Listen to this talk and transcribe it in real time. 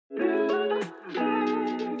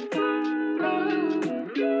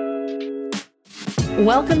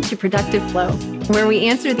Welcome to Productive Flow, where we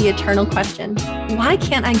answer the eternal question, why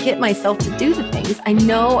can't I get myself to do the things I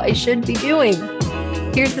know I should be doing?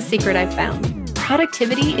 Here's the secret I've found.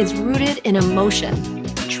 Productivity is rooted in emotion.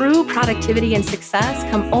 True productivity and success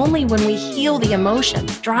come only when we heal the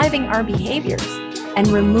emotions driving our behaviors and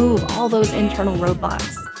remove all those internal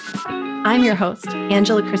roadblocks. I'm your host,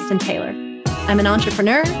 Angela Kristen Taylor. I'm an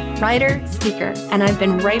entrepreneur, writer, speaker, and I've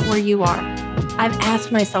been right where you are. I've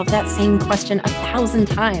asked myself that same question 1,000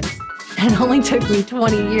 times, and it only took me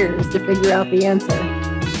 20 years to figure out the answer.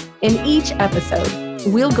 In each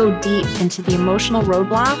episode, we'll go deep into the emotional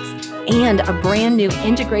roadblocks and a brand new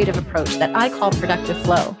integrative approach that I call Productive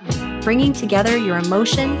Flow, bringing together your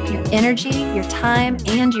emotion, your energy, your time,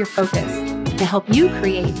 and your focus to help you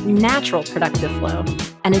create natural productive flow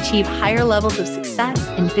and achieve higher levels of success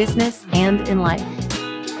in business and in life.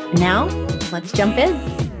 Now, let's jump in.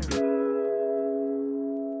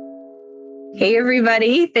 Hey,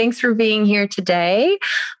 everybody. Thanks for being here today.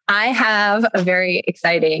 I have a very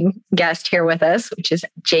exciting guest here with us, which is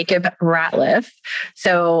Jacob Ratliff.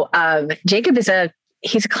 So Jacob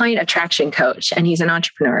he's a client attraction coach and he's an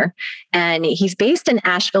entrepreneur, and he's based in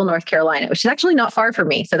Asheville, North Carolina, which is actually not far from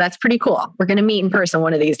me. So that's pretty cool. We're going to meet in person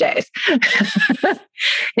one of these days.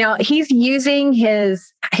 Now, he's using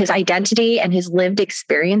his identity and his lived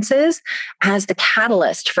experiences as the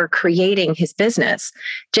catalyst for creating his business.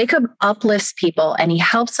 Jacob uplifts people and he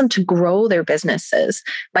helps them to grow their businesses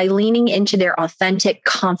by leaning into their authentic,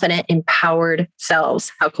 confident, empowered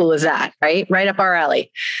selves. How cool is that, right? Right up our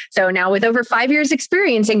alley. So now with over 5 years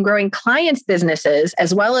experience in growing clients' businesses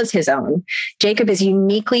as well as his own, Jacob is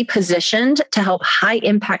uniquely positioned to help high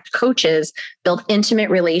impact coaches build intimate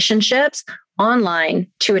relationships online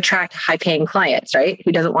to attract high-paying clients, right?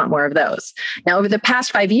 Who doesn't want more of those? Now, over the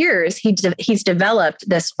past 5 years, he's developed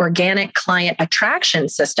this organic client attraction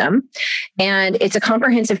system, and it's a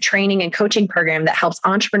comprehensive training and coaching program that helps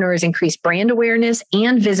entrepreneurs increase brand awareness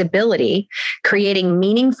and visibility, creating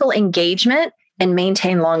meaningful engagement and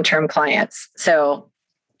maintain long-term clients. So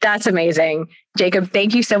that's amazing. Jacob,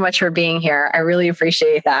 thank you so much for being here. I really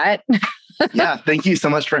appreciate that. Yeah, thank you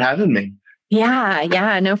so much for having me.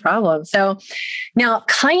 Yeah, no problem. So now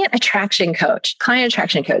client attraction coach,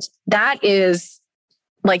 that is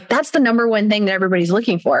that's the number one thing that everybody's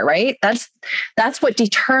looking for, right? That's what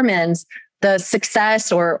determines the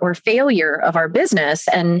success or failure of our business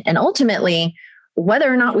and ultimately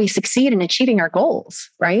whether or not we succeed in achieving our goals,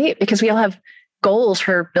 right? Because we all have goals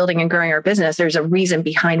for building and growing our business. There's a reason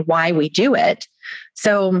behind why we do it.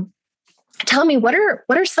 So tell me, what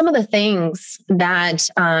are some of the things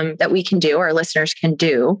that we can do, our listeners can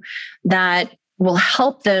do, that will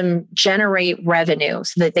help them generate revenue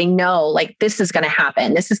so that they know this is going to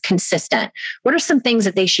happen. This is consistent. What are some things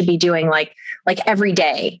that they should be doing like every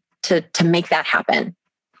day to make that happen?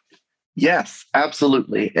 Yes,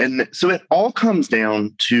 absolutely. And so it all comes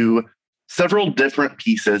down to several different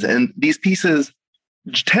pieces, and these pieces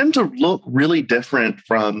tend to look really different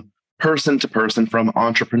from person to person, from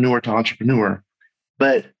entrepreneur to entrepreneur.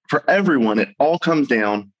 But for everyone, it all comes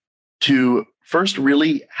down to first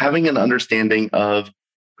really having an understanding of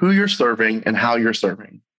who you're serving and how you're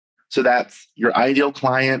serving. So that's your ideal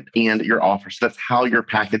client and your offer. So that's how you're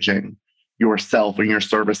packaging yourself or your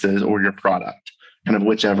services or your product, kind of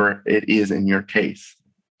whichever it is in your case.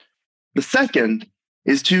 The second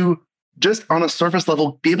is to just on a surface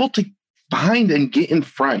level, be able to find and get in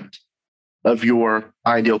front of your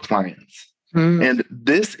ideal clients. And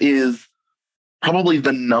this is probably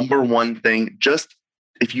the number one thing. Just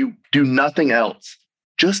if you do nothing else,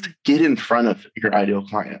 just get in front of your ideal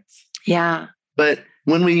clients. Yeah. But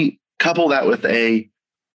when we couple that with a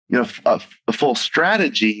full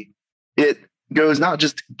strategy, it goes not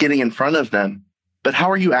just getting in front of them, but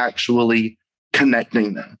how are you actually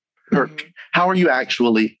connecting them? Or how are you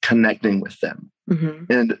actually connecting with them?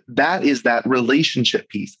 And that is that relationship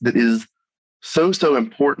piece that is so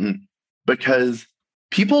important, because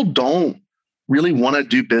people don't really want to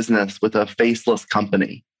do business with a faceless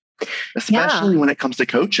company, especially when it comes to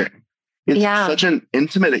coaching. It's such an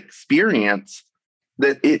intimate experience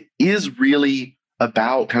that it is really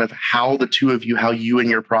about kind of how the two of you, how you and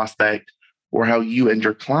your prospect or how you and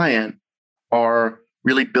your client are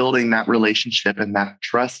really building that relationship and that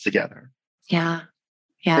trust together. Yeah.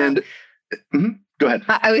 And go ahead.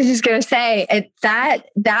 I was just going to say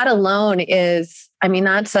that alone is,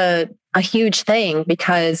 that's a huge thing,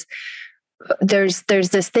 because there's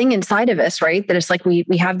this thing inside of us, right? That it's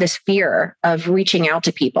we have this fear of reaching out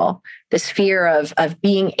to people, this fear of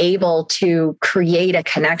being able to create a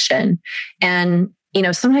connection. And,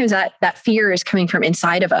 sometimes that fear is coming from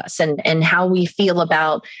inside of us and how we feel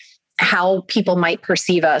about how people might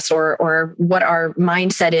perceive us, or what our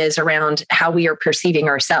mindset is around how we are perceiving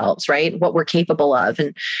ourselves, right? What we're capable of.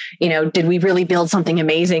 And, did we really build something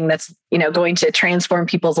amazing that's, going to transform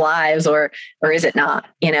people's lives, or is it not,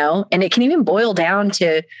 and it can even boil down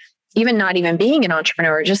to even not even being an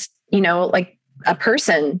entrepreneur, just, like a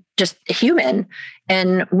person, just a human,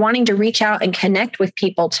 and wanting to reach out and connect with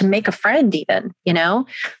people to make a friend even,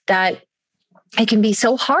 that it can be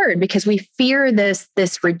so hard because we fear this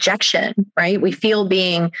rejection, right? We feel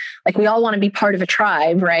being like, we all want to be part of a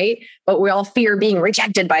tribe, right? But we all fear being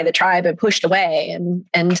rejected by the tribe and pushed away.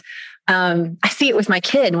 And I see it with my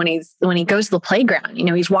kid when he goes to the playground.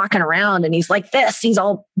 He's walking around and he's like this. He's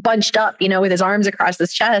all bunched up, with his arms across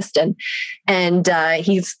his chest, and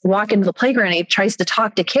he's walking to the playground. And he tries to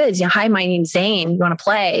talk to kids. Hi, my name's Zane. You want to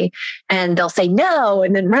play? And they'll say no,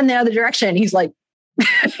 and then run the other direction. He's like,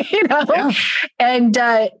 yeah. And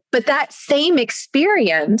but that same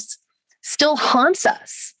experience still haunts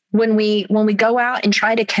us when we go out and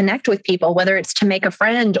try to connect with people, whether it's to make a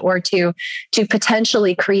friend or to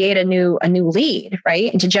potentially create a new lead,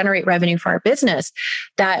 right? And to generate revenue for our business,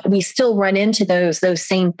 that we still run into those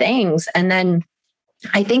same things. And then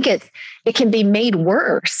I think it can be made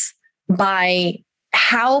worse by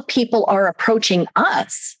how people are approaching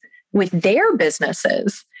us with their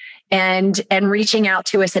businesses and reaching out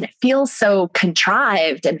to us. And it feels so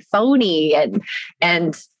contrived and phony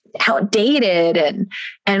and outdated.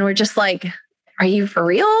 And we're just like, are you for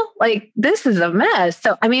real? Like, this is a mess.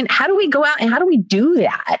 So, how do we go out and how do we do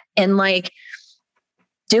that? And like,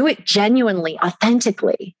 do it genuinely,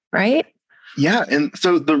 authentically, right? Yeah. And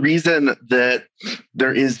so the reason that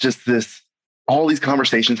there is just all these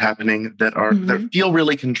conversations happening that that feel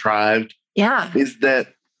really contrived, is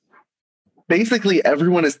that basically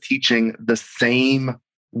everyone is teaching the same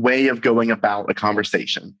way of going about a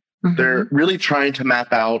conversation. They're really trying to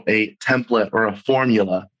map out a template or a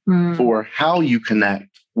formula for how you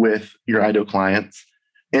connect with your ideal clients.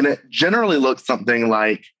 And it generally looks something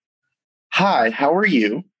like, hi, how are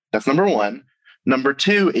you? That's number one. Number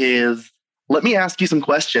two is, let me ask you some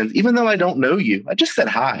questions. Even though I don't know you, I just said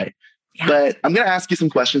hi. Yeah. But I'm going to ask you some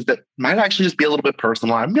questions that might actually just be a little bit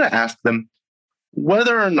personal. I'm going to ask them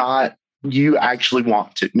whether or not you actually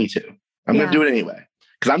want me to. I'm going to do it anyway,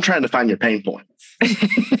 because I'm trying to find your pain points.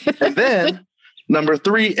 And then number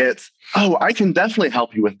three, it's, I can definitely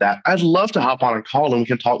help you with that. I'd love to hop on a call and we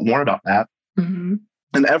can talk more about that. And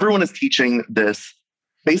everyone is teaching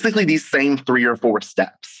basically these same 3 or 4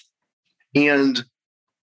 steps. And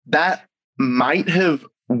that might have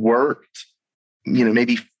worked,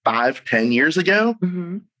 maybe 5-10 years ago,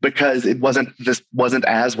 because this wasn't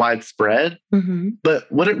as widespread.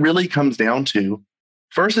 But what it really comes down to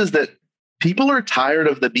first is that people are tired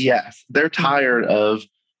of the BS. They're tired of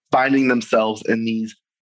finding themselves in these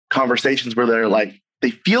conversations where they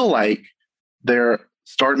feel like they're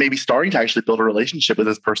starting to actually build a relationship with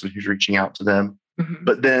this person who's reaching out to them.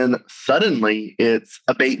 But then suddenly it's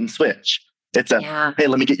a bait and switch. It's hey,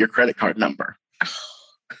 let me get your credit card number.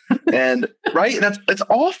 And right. And it's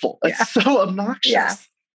awful. It's so obnoxious. Yeah.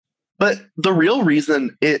 But the real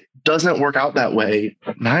reason it doesn't work out that way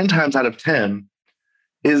 9 times out of 10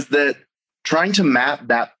 is that trying to map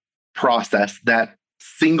that process, that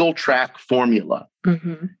single track formula,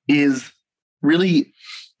 is really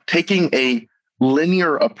taking a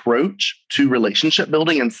linear approach to relationship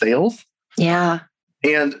building and sales. Yeah.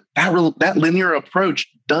 And that linear approach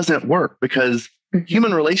doesn't work because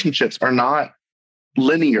human relationships are not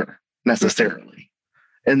linear necessarily.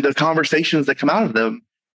 And the conversations that come out of them,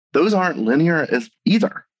 those aren't linear as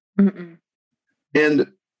either. And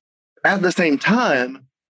at the same time,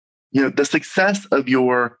 the success of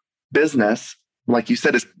your business, like you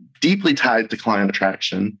said, is deeply tied to client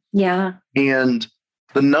attraction. Yeah. And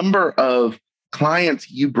the number of clients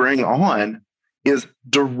you bring on is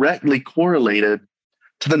directly correlated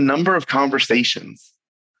to the number of conversations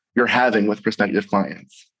you're having with prospective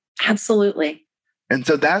clients. Absolutely. And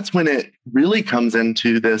so that's when it really comes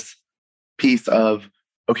into this piece of,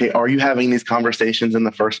 okay, are you having these conversations in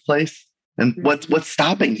the first place? And what's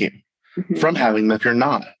stopping you from having them if you're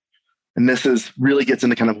not? And this really gets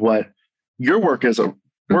into kind of what your work is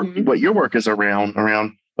around.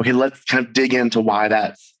 Okay, let's kind of dig into why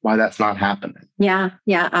that's not happening. Yeah,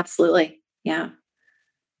 absolutely. Yeah.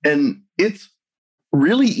 And it's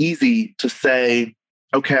really easy to say,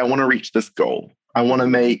 okay, I want to reach this goal. I want to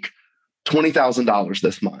make $20,000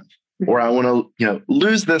 this month, or I want to,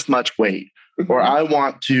 lose this much weight, or I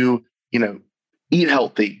want to, eat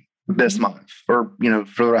healthy this month, or,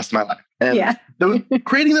 for the rest of my life. And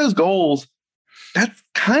creating those goals, that's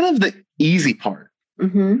kind of the easy part.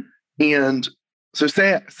 And So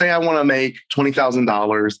say I want to make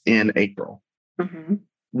 $20,000 in April. Mm-hmm.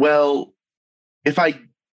 Well, if I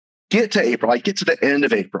get to April, I get to the end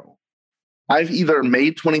of April, I've either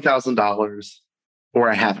made $20,000 or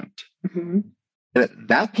I haven't. Mm-hmm. And at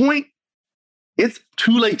that point, it's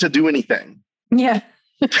too late to do anything Yeah.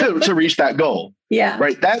 to reach that goal. Yeah.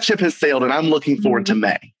 Right. That ship has sailed and I'm looking forward to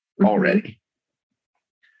May already.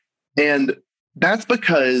 And that's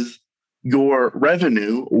because your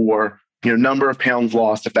revenue or number of pounds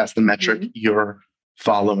lost, if that's the metric you're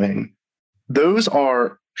following, those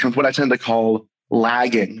are kind of what I tend to call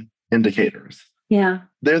lagging indicators. Yeah.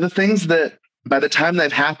 They're the things that by the time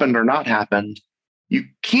they've happened or not happened, you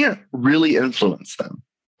can't really influence them.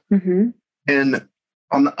 Mm-hmm. And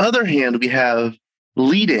on the other hand, we have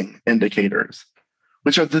leading indicators,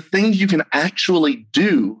 which are the things you can actually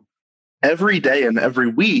do every day and every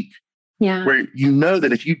week. Yeah. Where you know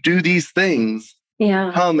that if you do these things,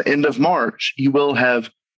 come end of March, you will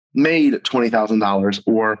have made $20,000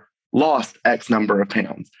 or lost X number of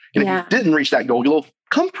pounds. And if you didn't reach that goal, you'll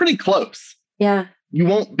come pretty close. Yeah. You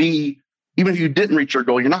won't be, even if you didn't reach your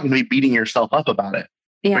goal, you're not going to be beating yourself up about it.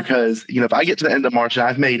 Yeah. Because, if I get to the end of March and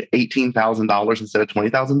I've made $18,000 instead of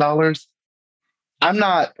 $20,000, I'm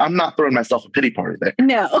not throwing myself a pity party there.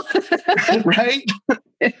 No. Right?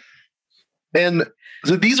 And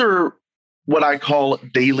so these are what I call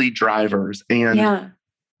daily drivers. And,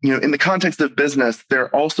 in the context of business,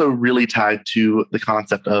 they're also really tied to the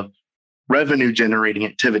concept of revenue generating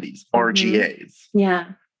activities, RGAs. Yeah.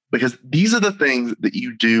 Because these are the things that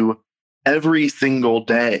you do every single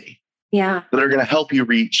day. Yeah. That are going to help you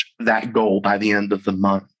reach that goal by the end of the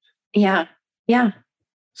month. Yeah. Yeah.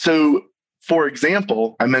 So, for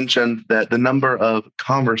example, I mentioned that the number of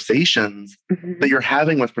conversations that you're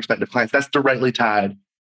having with prospective clients, that's directly tied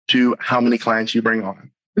to how many clients you bring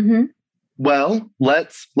on. Mm-hmm. Well,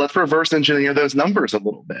 let's reverse engineer those numbers a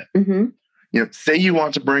little bit. Mm-hmm. Say you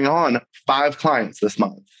want to bring on 5 clients this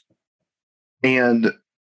month, and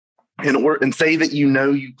say that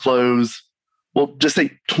you close, well, just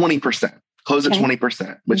say 20%. Close at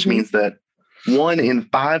 20%, which means that 1 in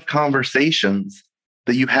 5 conversations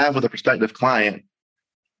that you have with a prospective client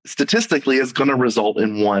statistically is going to result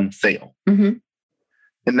in 1 sale. Mm-hmm.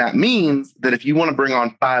 And that means that if you want to bring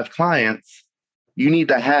on 5 clients, you need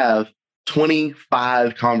to have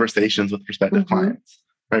 25 conversations with prospective clients,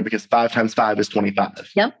 right? Because 5 times 5 is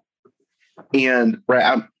 25. Yep. And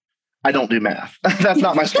I don't do math. That's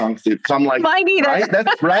not my strong suit. So I'm like, mine either. Right?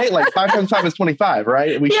 That's right. Like 5 times 5 is 25,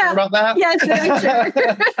 right? Are we sure about that? Yes,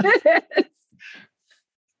 sure.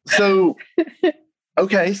 So,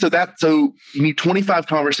 okay. So you need 25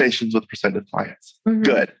 conversations with prospective clients. Mm-hmm.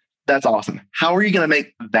 Good. That's awesome. How are you going to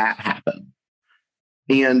make that happen?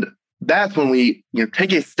 And that's when we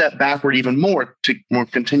take a step backward even more to more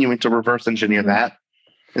continuing to reverse engineer that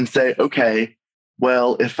and say, okay,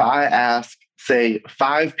 well, if I ask, say,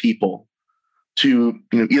 5 people to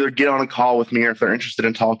either get on a call with me or if they're interested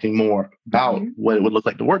in talking more about what it would look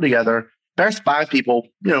like to work together, there's 5 people,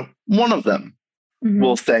 one of them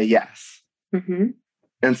will say yes. Mm-hmm.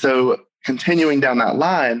 And so continuing down that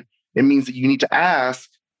line, it means that you need to ask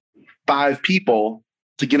 5 people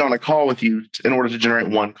to get on a call with you in order to generate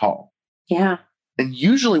 1 call. Yeah. And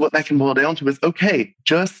usually what that can boil down to is, okay,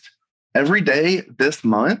 just every day this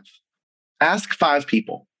month, ask 5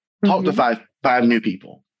 people, talk to 5 new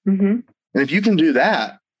people. Mm-hmm. And if you can do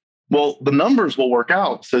that, well, the numbers will work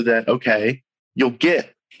out so that, okay, you'll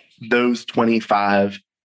get those 25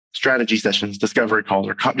 strategy sessions, discovery calls,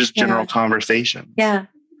 or just general conversations. Yeah.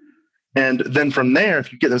 And then from there,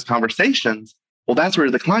 if you get those conversations, well, that's where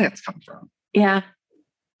the clients come from. Yeah.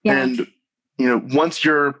 Yeah. And, once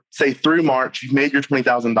you're, say, through March, you've made your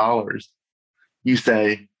 $20,000, you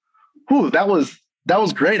say, whew, that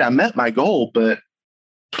was great. I met my goal, but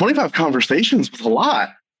 25 conversations was a lot.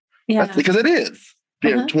 Yeah. That's because it is.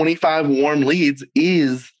 25 warm leads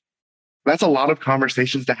that's a lot of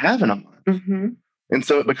conversations to have in a month. Mm-hmm. And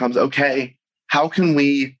so it becomes, okay, how can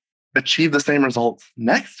we achieve the same results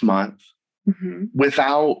next month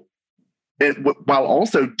without it, while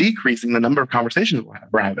also decreasing the number of conversations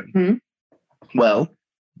we're having? Mm-hmm. Well,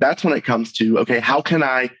 that's when it comes to, okay, how can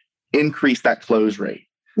I increase that close rate?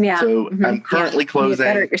 Yeah. So I'm currently closing. You get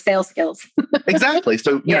better at your sales skills. Exactly.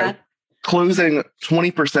 So, closing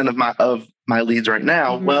 20% of my leads right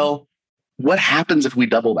now. Mm-hmm. Well, what happens if we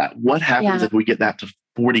double that? What happens if we get that to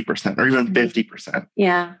 40% or even 50%?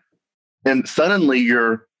 Yeah. And suddenly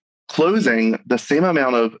you're closing the same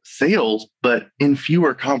amount of sales, but in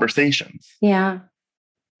fewer conversations. Yeah.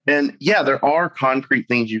 And there are concrete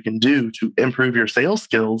things you can do to improve your sales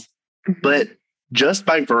skills, but just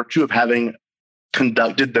by virtue of having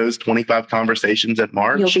conducted those 25 conversations in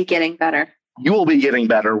March, you'll be getting better. You will be getting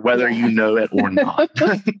better, whether you know it or not.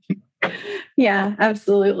 Yeah,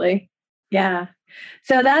 absolutely. Yeah.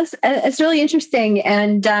 So it's really interesting.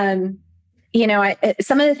 And,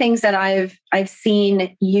 some of the things that I've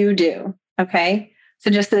seen you do. Okay.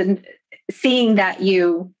 So just seeing that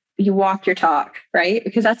you walk your talk, right?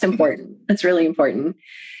 Because that's important. That's really important.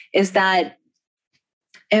 Is that,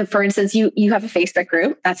 and for instance, you have a Facebook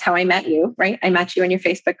group. That's how I met you, right? I met you in your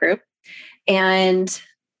Facebook group. And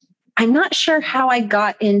I'm not sure how I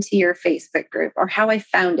got into your Facebook group or how I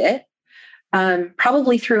found it.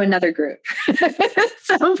 Probably through another group.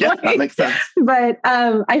 Yeah, that makes sense. But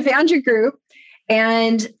I found your group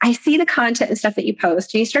and I see the content and stuff that you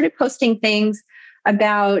post. And you started posting things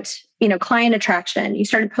about, client attraction. You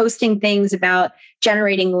started posting things about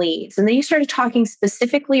generating leads. And then you started talking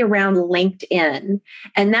specifically around LinkedIn.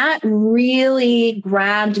 And that really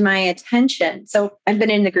grabbed my attention. So I've been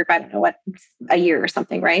in the group, I don't know a year or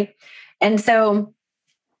something, right? And so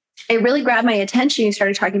it really grabbed my attention. You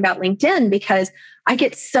started talking about LinkedIn because I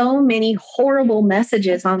get so many horrible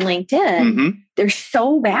messages on LinkedIn. Mm-hmm. They're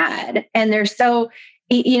so bad. And they're so,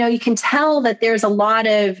 you can tell that there's a lot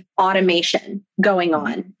of automation going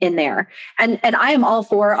on in there. And I am all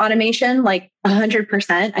for automation, like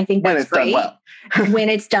 100%. I think that's great. Done well. When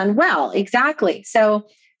it's done well. Exactly. So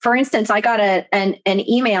for instance, I got an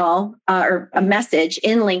email or a message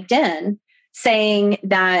in LinkedIn saying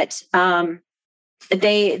that,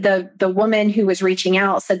 the woman who was reaching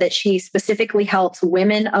out said that she specifically helps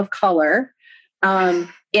women of color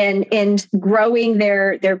in growing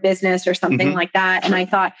their business or something like that. And I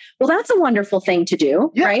thought, well, that's a wonderful thing to do,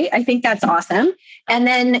 right? I think that's awesome. And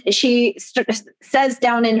then she says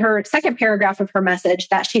down in her second paragraph of her message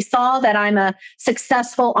that she saw that I'm a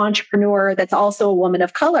successful entrepreneur that's also a woman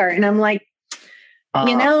of color. And I'm like,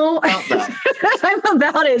 I'm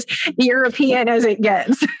about as European as it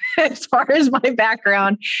gets as far as my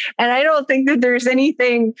background. And I don't think that there's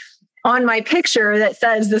anything on my picture that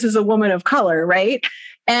says this is a woman of color, right?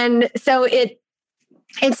 And so it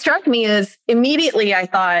struck me as immediately I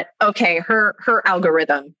thought, okay, her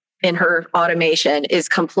algorithm in her automation is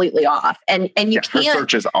completely off. And you can't, her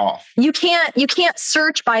search is off. You can't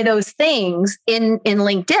search by those things in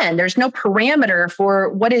LinkedIn. There's no parameter for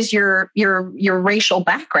what is your racial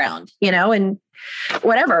background, and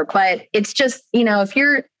whatever. But it's just, if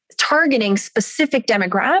you're targeting specific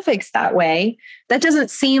demographics that way, that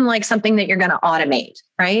doesn't seem like something that you're going to automate,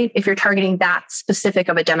 right? If you're targeting that specific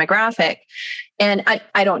of a demographic. And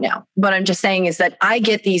I don't know. What I'm just saying is that I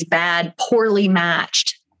get these bad, poorly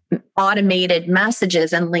matched automated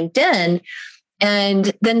messages in LinkedIn.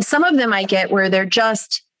 And then some of them I get where they're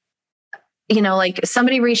just, like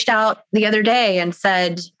somebody reached out the other day and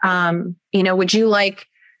said, would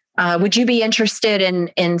you be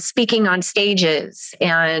interested in speaking on stages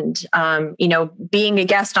and, being a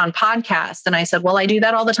guest on podcasts? And I said, well, I do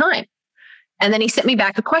that all the time. And then he sent me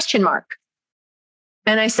back a question mark.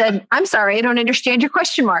 And I said, I'm sorry, I don't understand your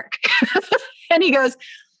question mark. And he goes,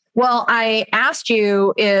 well, I asked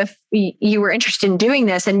you if you were interested in doing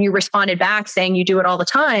this and you responded back saying you do it all the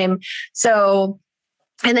time. So,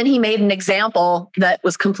 and then he made an example that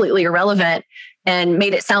was completely irrelevant and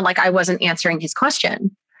made it sound like I wasn't answering his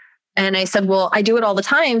question. And I said, well, I do it all the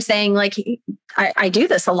time, saying like, I do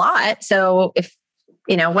this a lot. So if,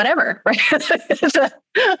 whatever, right?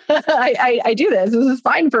 I do this. This is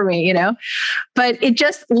fine for me, But it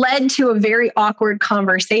just led to a very awkward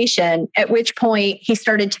conversation, at which point he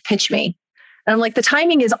started to pitch me. And I'm like, the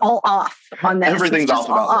timing is all off on this. Everything's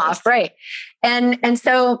all off, right? And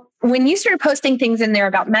so when you started posting things in there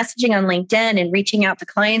about messaging on LinkedIn and reaching out to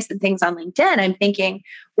clients and things on LinkedIn, I'm thinking,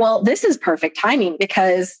 well, this is perfect timing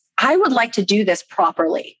because I would like to do this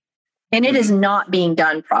properly. And it is not being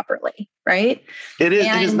done properly, right? It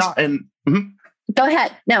is not. And go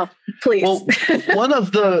ahead. No, please. Well, one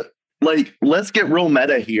of the, let's get real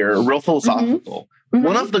meta here, real philosophical. Mm-hmm.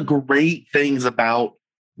 One of the great things about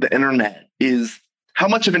the internet is how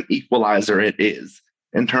much of an equalizer it is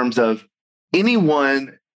in terms of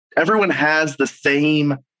everyone has the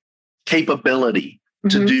same capability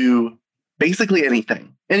to do basically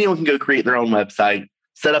anything. Anyone can go create their own website,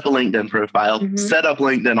 set up a LinkedIn profile, set up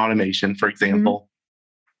LinkedIn automation, for example.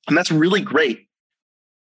 And that's really great.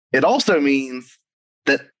 It also means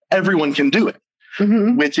that everyone can do it,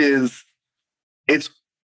 which is,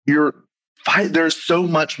 there's so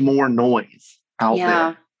much more noise out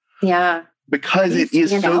there. Yeah. Because it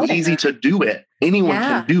is so easy to do it. Anyone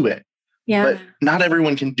can do it. Yeah. But not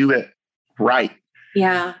everyone can do it right.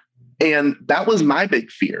 Yeah. And that was my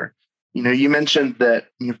big fear, You mentioned that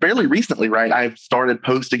fairly recently, right? I've started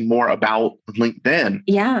posting more about LinkedIn.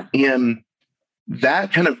 Yeah. And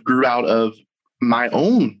that kind of grew out of my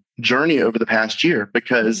own journey over the past year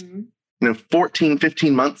because, 14,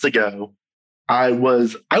 15 months ago, I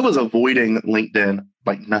was avoiding LinkedIn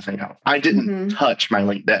like nothing else. I didn't touch my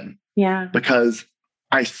LinkedIn. Yeah. Because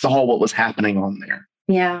I saw what was happening on there.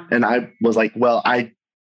 Yeah. And I was like, well, I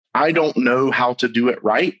don't know how to do it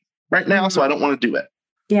right now, so I don't want to do it.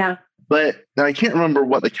 Yeah. But I can't remember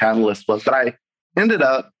what the catalyst was, but I ended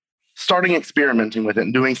up starting experimenting with it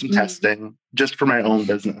and doing some testing just for my own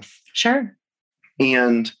business. Sure.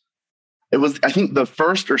 And it was, I think, the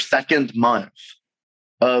first or second month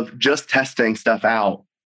of just testing stuff out,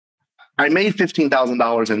 I made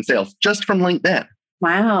 $15,000 in sales just from LinkedIn.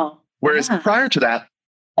 Wow. Whereas prior to that,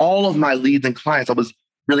 all of my leads and clients, I was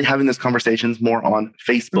really having those conversations more on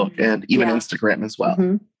Facebook and even Instagram as well.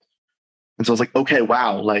 And so I was like, okay,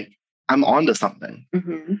 wow, like I'm onto something.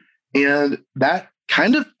 And that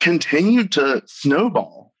kind of continued to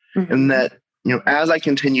snowball. And that, as I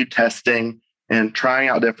continued testing and trying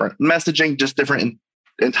out different messaging, just different,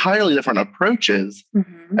 entirely different approaches,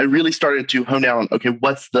 I really started to hone down on, okay,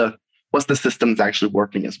 what's the system that's actually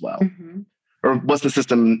working as well? Or what's the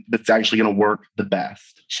system that's actually going to work the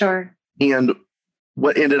best? Sure. And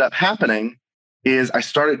what ended up happening is I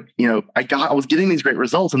started, I was getting these great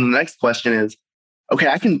results. And the next question is, okay,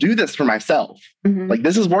 I can do this for myself. Like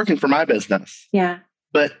this is working for my business. Yeah.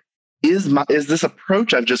 But is this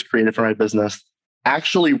approach I've just created for my business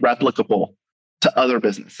actually replicable to other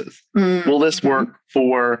businesses? Will this work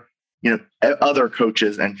for, other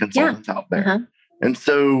coaches and consultants out there? And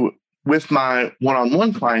so with my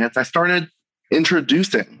one-on-one clients, I started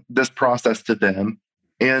introducing this process to them,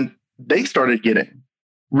 and they started getting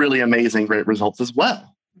really amazing, great results as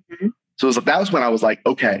well. So that was when I was like,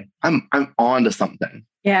 okay, I'm on to something.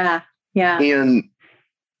 Yeah. Yeah. And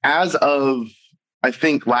as of, I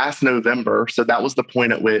think last November, so that was the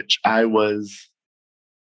point at which I'd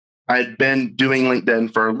been doing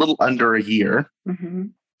LinkedIn for a little under a year.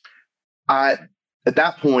 At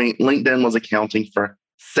that point, LinkedIn was accounting for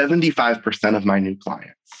 75% of my new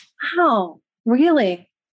clients. Wow. Really?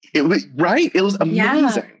 It was right. It was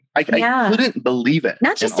amazing. I couldn't believe it.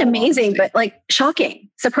 Not just amazing, but like shocking,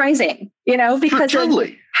 surprising, because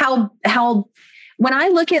Truly. of how when I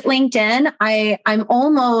look at LinkedIn, I'm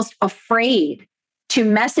almost afraid to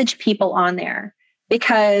message people on there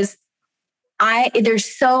because there's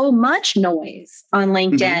so much noise on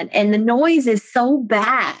LinkedIn and the noise is so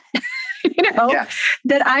bad.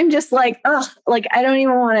 That I'm just like, I don't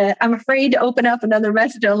even want to, I'm afraid to open up another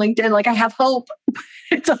message on LinkedIn. Like I have hope.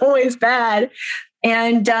 It's always bad.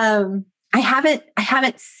 And I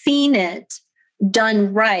haven't seen it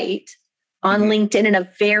done right on LinkedIn in a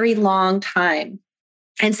very long time.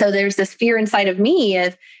 And so there's this fear inside of me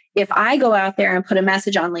if I go out there and put a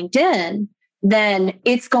message on LinkedIn, then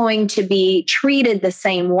it's going to be treated the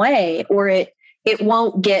same way, or it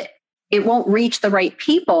won't reach the right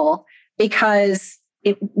people because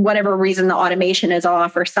whatever reason the automation is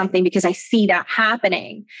off or something, because I see that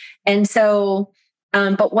happening. And so,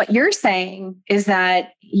 but what you're saying is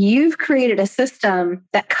that you've created a system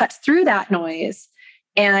that cuts through that noise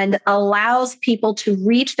and allows people to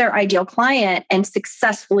reach their ideal client and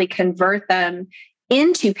successfully convert them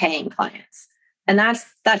into paying clients. And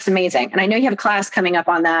that's amazing. And I know you have a class coming up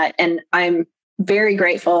on that. And I'm very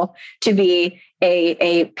grateful to be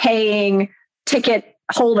a paying ticket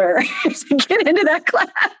holder to get into that class.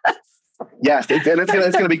 Yes, it's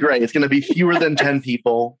going to be great. It's going to be fewer than 10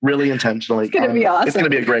 people, really intentionally. It's going to be awesome. It's going to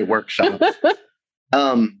be a great workshop.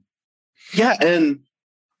 And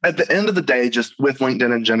at the end of the day, just with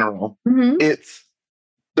LinkedIn in general,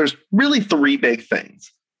 there's really three big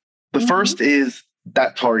things. The first is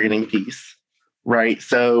that targeting piece, right?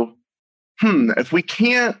 So, if we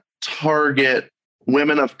can't target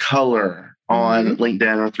women of color on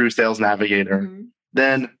LinkedIn or through Sales Navigator,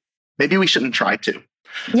 then maybe we shouldn't try to.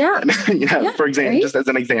 Yeah. For example, right? Just as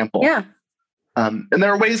an example. Yeah. And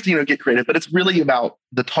there are ways to, get creative, but it's really about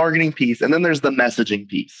the targeting piece. And then there's the messaging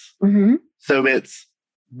piece. So it's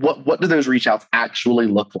what do those reach outs actually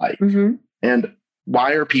look like? And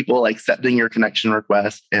why are people accepting your connection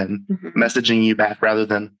request and messaging you back rather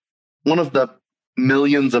than one of the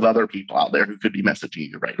millions of other people out there who could be messaging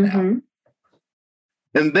you right now?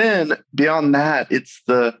 And then beyond that, it's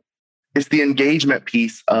the engagement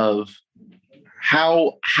piece of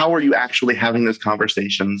how are you actually having those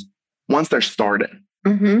conversations once they're started?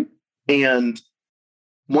 And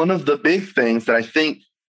one of the big things that I think,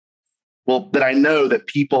 that I know that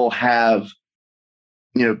people have,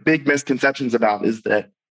 big misconceptions about is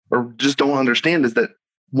that, or just don't understand, is that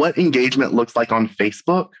what engagement looks like on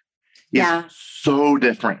Facebook is so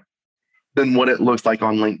different than what it looks like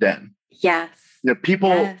on LinkedIn. Yes.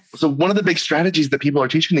 So one of the big strategies that people are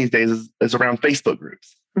teaching these days is around Facebook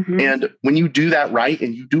groups. Mm-hmm. And when you do that right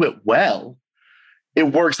and you do it well,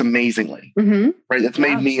 it works amazingly, right? It's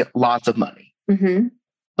made me lots of money. Mm-hmm.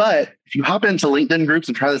 But if you hop into LinkedIn groups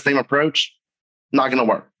and try the same approach, not going to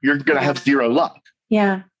work. You're going to have zero luck.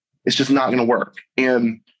 Yeah. It's just not going to work.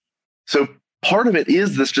 And so part of it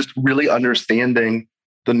is this just really understanding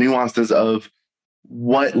the nuances of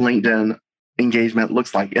what LinkedIn engagement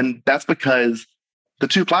looks like. And that's because the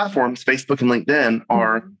two platforms, Facebook and LinkedIn,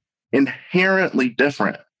 are inherently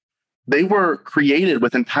different. They were created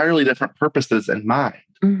with entirely different purposes in mind.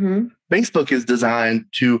 Mm-hmm. Facebook is designed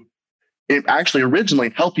to actually originally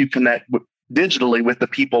help you connect digitally with the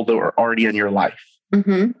people that are already in your life.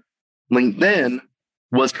 Mm-hmm. LinkedIn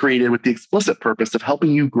was created with the explicit purpose of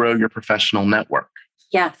helping you grow your professional network.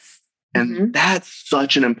 Yes. And that's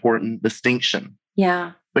such an important distinction.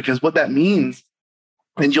 Yeah. Because what that means,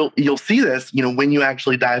 and you'll see this, when you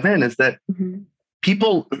actually dive in, is that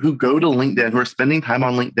people who go to LinkedIn, who are spending time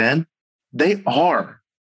on LinkedIn, they are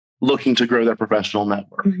looking to grow their professional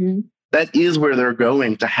network. Mm-hmm. That is where they're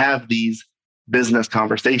going to have these business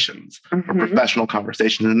conversations or professional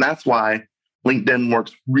conversations. And that's why LinkedIn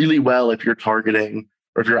works really well if you're targeting,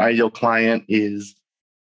 or if your ideal client is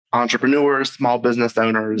entrepreneurs, small business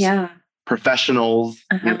owners, professionals,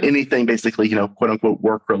 anything basically, quote unquote,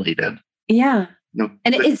 work related. Yeah. And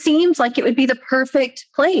it seems like it would be the perfect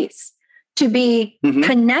place to be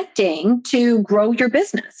connecting to grow your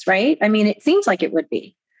business, right? I mean, it seems like it would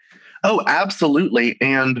be. Oh, absolutely.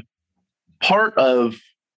 And part of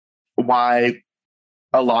why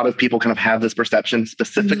a lot of people kind of have this perception,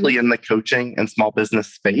 specifically in the coaching and small business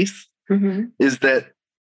space, is that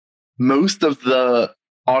most of the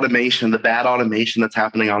automation, the bad automation that's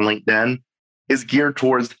happening on LinkedIn, is geared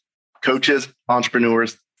towards coaches,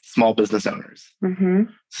 entrepreneurs, small business owners.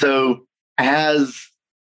 So as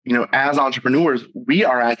entrepreneurs, we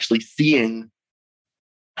are actually seeing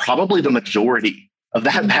probably the majority of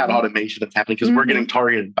that bad automation that's happening because we're getting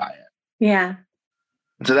targeted by it. Yeah.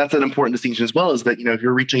 And so that's an important distinction as well, is that, if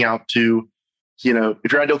you're reaching out to,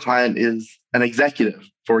 if your ideal client is an executive,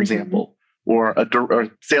 for example, or a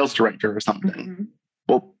sales director or something,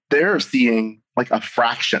 well, they're seeing like a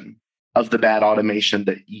fraction of the bad automation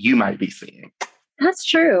that you might be seeing. That's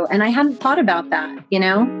true. And I hadn't thought about that.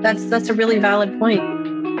 That's a really valid point.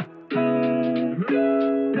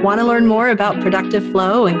 Want to learn more about Productive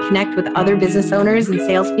Flow and connect with other business owners and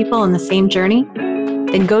salespeople on the same journey?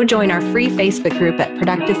 Then go join our free Facebook group at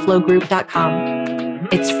productiveflowgroup.com.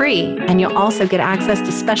 It's free, and you'll also get access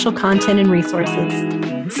to special content and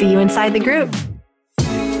resources. See you inside the group.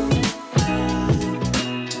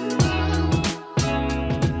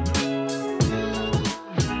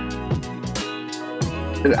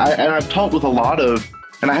 And I've talked with a lot of,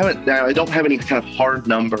 and I don't have any kind of hard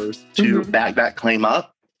numbers to back that claim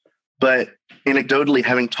up, but anecdotally,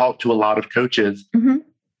 having talked to a lot of coaches,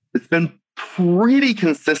 it's been pretty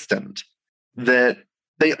consistent that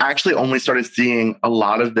they actually only started seeing a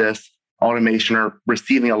lot of this automation or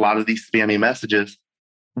receiving a lot of these spammy messages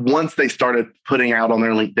once they started putting out on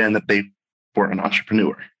their LinkedIn that they were an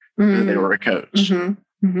entrepreneur, that they were a coach.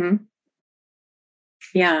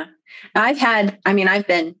 Yeah. I've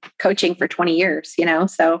been coaching for 20 years,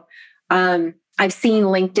 so I've seen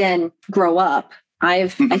LinkedIn grow up. I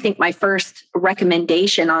think my first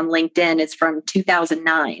recommendation on LinkedIn is from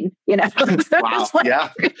 2009, so wow. It's like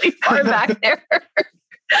really far back there.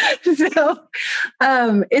 So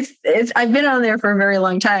I've been on there for a very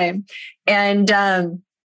long time. And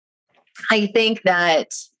I think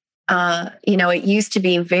that it used to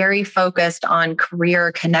be very focused on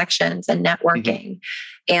career connections and networking.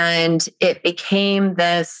 And it became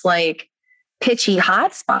this like pitchy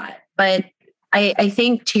hotspot. But I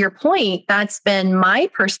think, to your point, that's been my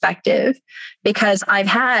perspective, because I've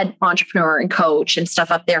had entrepreneur and coach and stuff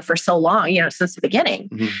up there for so long, since the beginning,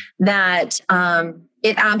 that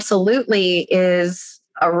it absolutely is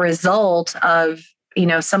a result of,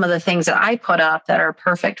 some of the things that I put up that are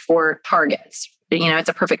perfect for targets. It's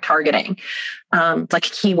a perfect targeting. It's like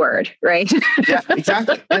a keyword, right? Yeah,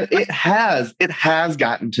 exactly. It has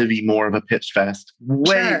gotten to be more of a pitch fest,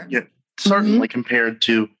 certainly compared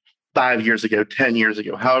to 5 years ago, 10 years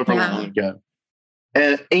ago, however long ago.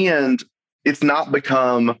 And it's not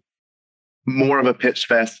become more of a pitch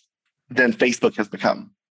fest than Facebook has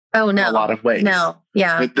become. Oh, no. In a lot of ways. No.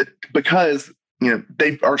 Yeah. Because,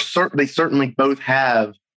 they certainly both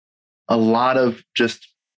have a lot of just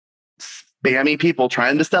spammy people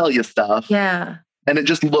trying to sell you stuff. Yeah. And it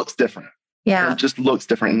just looks different. Yeah. It just looks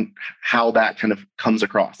different in how that kind of comes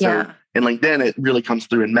across. Yeah. So in LinkedIn, it really comes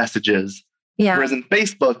through in messages. Yeah. Whereas in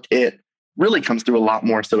Facebook, it really comes through a lot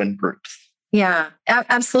more so in groups. Yeah,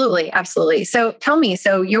 absolutely. Absolutely. So tell me,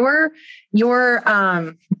 so your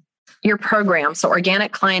program, so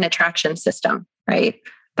Organic Client Attraction System, right?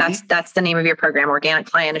 That's the name of your program, Organic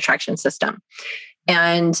Client Attraction System.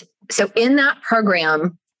 And so in that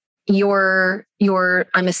program, you're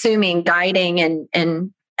I'm assuming guiding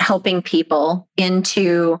and helping people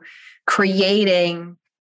into creating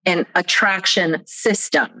an attraction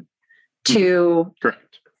system to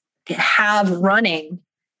Correct. have running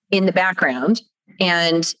in the background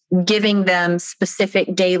and giving them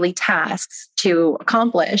specific daily tasks to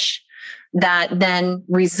accomplish that then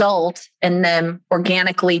result in them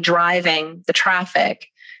organically driving the traffic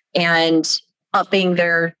and upping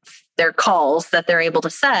their calls that they're able to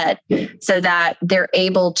set so that they're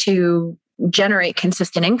able to generate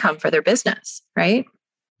consistent income for their business, right?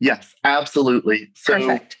 Yes, absolutely. So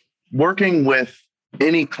Perfect. Working with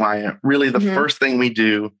any client, really the first thing we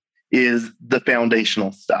do is the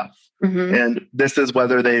foundational stuff. And this is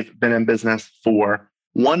whether they've been in business for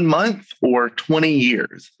 1 month or 20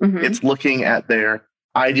 years. It's looking at their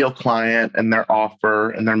ideal client and their offer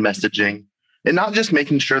and their messaging, and not just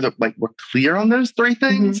making sure that we're clear on those three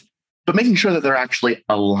things, but making sure that they're actually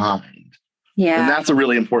aligned. Yeah. And that's a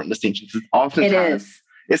really important distinction, because oftentimes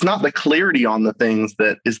it's not the clarity on the things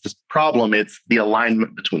that is the problem, it's the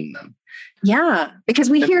alignment between them. Yeah, because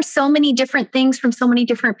we hear so many different things from so many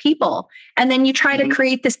different people. And then you try to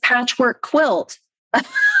create this patchwork quilt.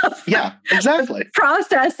 Yeah, exactly.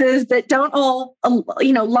 Processes that don't all,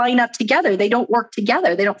 line up together. They don't work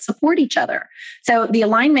together. They don't support each other. So the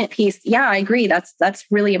alignment piece, yeah, I agree. That's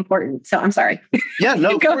really important. So I'm sorry. Yeah,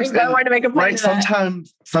 no, of course. I wanted to make a point. Right.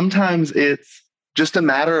 Sometimes it's just a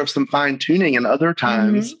matter of some fine tuning, and other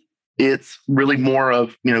times it's really more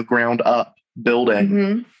of, ground up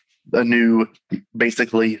building a new,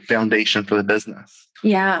 basically, foundation for the business.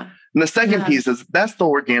 Yeah. And the second piece is that's the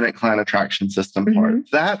organic client attraction system part.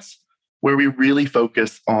 That's where we really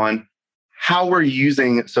focus on how we're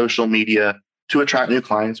using social media to attract new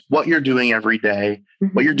clients, what you're doing every day,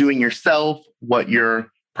 what you're doing yourself, what you're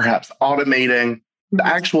perhaps automating, the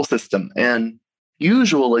actual system. And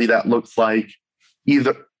usually that looks like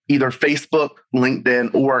either Facebook,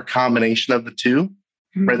 LinkedIn, or a combination of the two,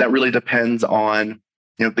 right? That really depends on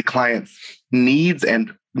the client's needs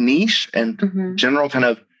and niche and general kind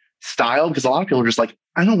of style, because a lot of people are just like,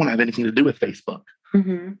 I don't want to have anything to do with Facebook.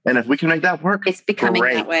 And if we can make that work, it's becoming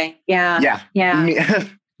that way. Yeah. Yes.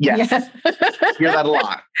 Hear that a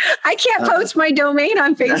lot. I can't post my domain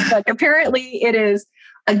on Facebook. Apparently it is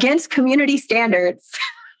against community standards.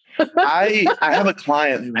 I have a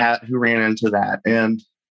client who ran into that. And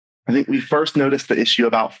I think we first noticed the issue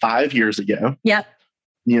about 5 years ago. Yep.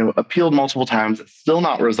 Appealed multiple times. It's still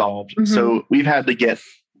not resolved. So we've had to get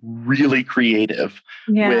really creative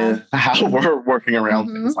with how we're working around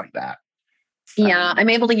things like that. Yeah, I'm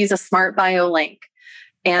able to use a smart bio link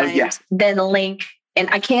and then link, and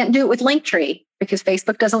I can't do it with Linktree because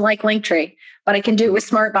Facebook doesn't like Linktree, but I can do it with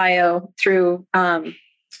smart bio through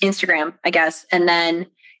Instagram, I guess. And then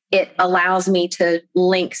it allows me to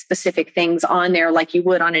link specific things on there like you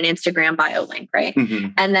would on an Instagram bio link, right?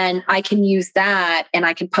 And then I can use that and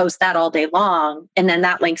I can post that all day long. And then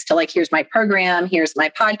that links to here's my program, here's my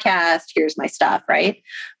podcast, here's my stuff, right?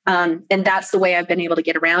 And that's the way I've been able to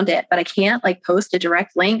get around it. But I can't post a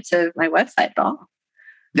direct link to my website at all.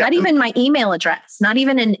 Yeah. Not even my email address, not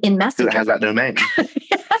even in Messenger. It has that domain.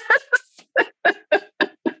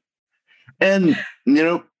 And,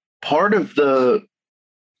 part of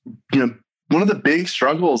one of the big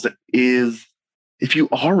struggles is if you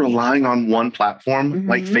are relying on one platform,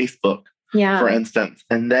 like Facebook, for instance,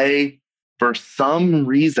 and they, for some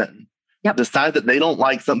reason, decide that they don't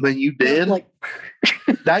like something you did,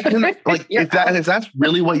 that can, if that's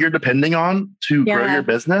really what you're depending on to grow your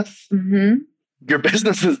business, your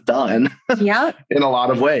business is done in a lot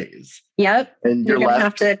of ways. And you're going to left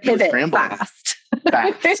have to pivot fast.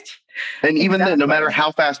 And even then, no matter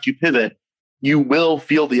how fast you pivot, you will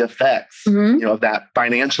feel the effects, of that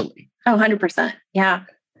financially. Oh, 100%. Yeah.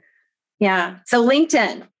 Yeah. So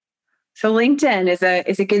LinkedIn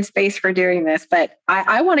is a good space for doing this, but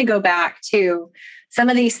I want to go back to some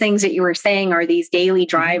of these things that you were saying are these daily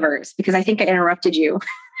drivers, because I think I interrupted you.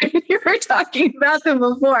 You were talking about them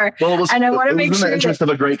before. Well, and I want to make sure in the interest of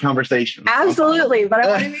a great conversation. Absolutely. But I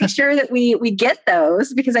want to make sure that we get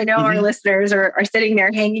those, because I know our listeners are sitting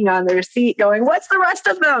there hanging on their seat going, what's the rest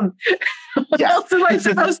of them? What else am I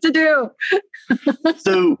supposed to do?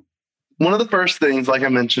 So one of the first things, like I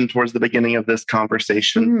mentioned towards the beginning of this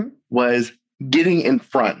conversation, Mm-hmm. was getting in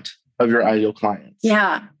front of your ideal clients.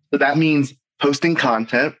 Yeah. So that means posting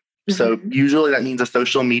content. So usually that means a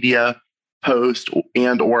social media post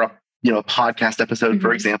and or a podcast episode,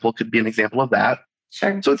 for example, could be an example of that.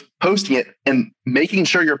 Sure. So it's posting it and making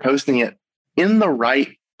sure you're posting it in the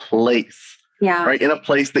right place. Yeah. Right. In a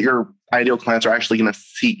place that your ideal clients are actually going to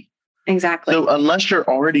see. Exactly. So unless you're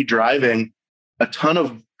already driving a ton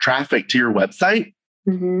of traffic to your website,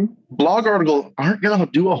 blog articles aren't going to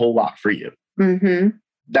do a whole lot for you.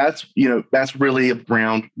 That's really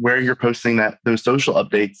around where you're posting those social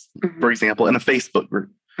updates, for example, in a Facebook group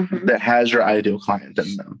that has your ideal client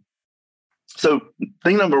in them. So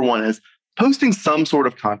thing number one is posting some sort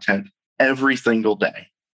of content every single day.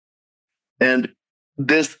 And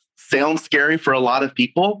this sounds scary for a lot of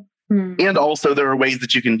people. And also there are ways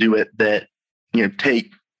that you can do it that,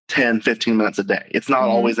 take 10, 15 minutes a day. It's not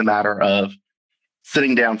always a matter of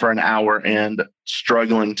sitting down for an hour and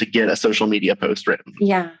struggling to get a social media post written.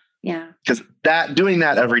 Yeah. Yeah. Because doing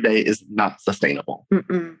that every day is not sustainable.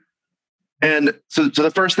 And so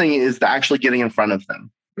the first thing is actually getting in front of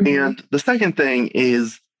them. And the second thing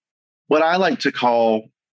is what I like to call,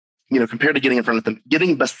 compared to getting in front of them,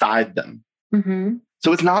 getting beside them.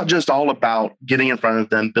 So it's not just all about getting in front of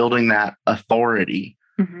them, building that authority.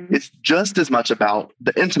 It's just as much about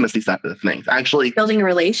the intimacy side of things, actually building a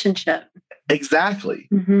relationship. Exactly.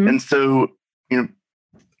 And so, in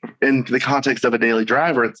the context of a daily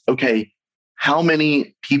driver, it's okay, how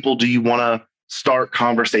many people do you want to start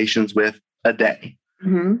conversations with a day?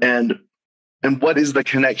 And what is the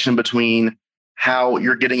connection between how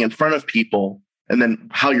you're getting in front of people and then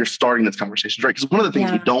how you're starting this conversation, right? Because one of the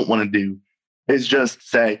things we don't want to do is just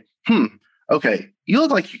say, okay, you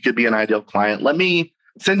look like you could be an ideal client. Let me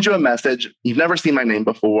send you a message. You've never seen my name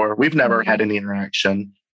before. We've never had any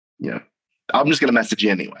interaction. I'm just going to message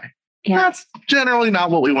you anyway. That's generally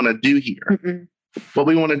not what we want to do here. What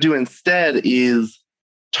we want to do instead is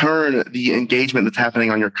turn the engagement that's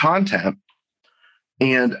happening on your content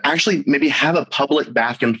and actually maybe have a public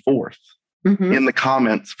back and forth in the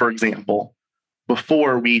comments, for example,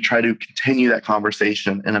 before we try to continue that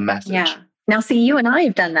conversation in a message. Yeah. Now, see, you and I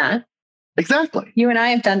have done that. Exactly. You and I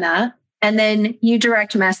have done that. And then you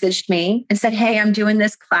direct messaged me and said, hey, I'm doing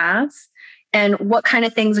this class. And what kind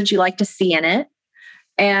of things would you like to see in it?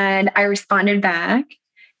 And I responded back.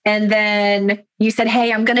 And then you said,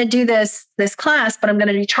 hey, I'm going to do this class, but I'm going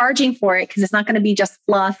to be charging for it because it's not going to be just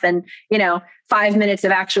fluff and, 5 minutes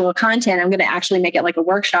of actual content. I'm going to actually make it like a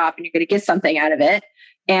workshop and you're going to get something out of it.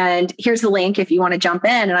 And here's the link if you want to jump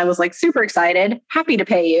in. And I was like, super excited, happy to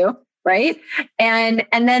pay you. Right. And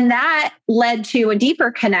then that led to a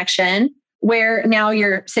deeper connection where now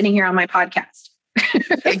you're sitting here on my podcast.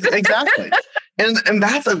 Exactly. And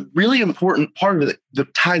that's a really important part of it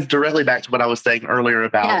that ties directly back to what I was saying earlier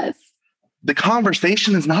about the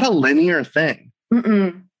conversation is not a linear thing.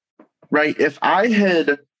 Right. If I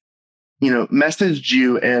had, messaged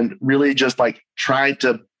you and really just like tried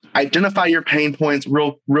to identify your pain points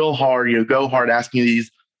real hard, go hard asking you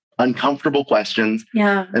these uncomfortable questions.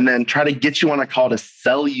 And then try to get you on a call to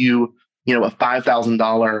sell you, a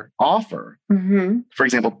 $5,000 offer. For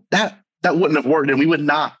example, that wouldn't have worked. And we would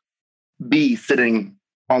not be sitting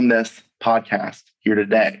on this podcast here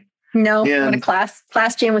today. No, what a class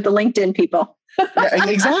jam with the LinkedIn people.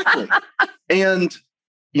 Exactly. And,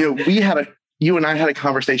 you and I had a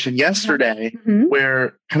conversation yesterday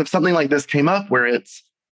where kind of something like this came up where it's,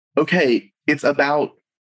 okay, it's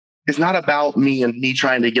not about me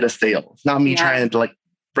trying to get a sale. It's not me trying to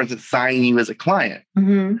for instance, sign you as a client.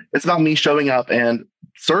 It's about me showing up and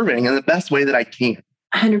serving in the best way that I can.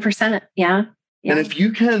 100%. Yeah. And if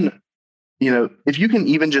you can,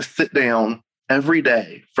 even just sit down every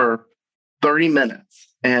day for 30 minutes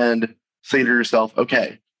and say to yourself,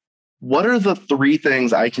 okay, what are the 3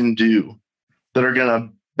 things I can do that are going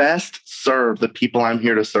to best serve the people I'm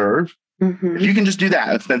here to serve? If you can just do that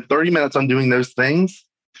and spend 30 minutes on doing those things,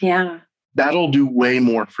 that'll do way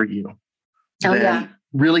more for you than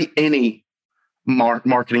really any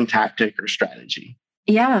marketing tactic or strategy.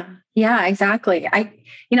 Yeah, exactly. A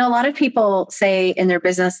lot of people say in their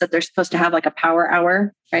business that they're supposed to have like a power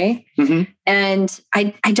hour, right? And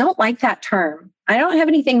I don't like that term. I don't have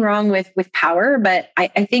anything wrong with power, but I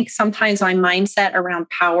think sometimes my mindset around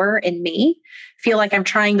power and me feel like I'm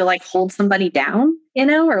trying to like hold somebody down,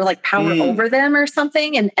 or like power over them or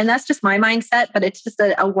something. And that's just my mindset, but it's just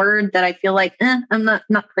a word that I feel like I'm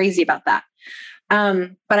not crazy about that.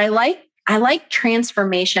 But I like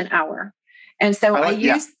transformation hour. And so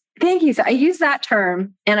thank you. So I use that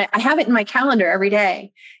term and I have it in my calendar every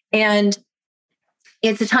day. And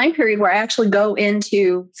it's a time period where I actually go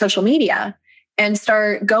into social media and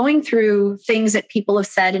start going through things that people have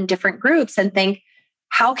said in different groups and think,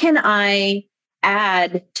 how can I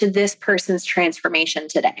add to this person's transformation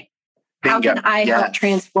today? How Bingo. can I help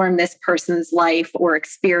transform this person's life or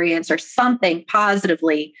experience or something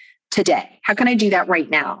positively today? How can I do that right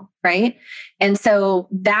now? Right. And so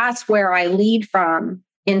that's where I lead from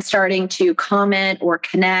in starting to comment or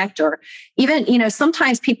connect, or even,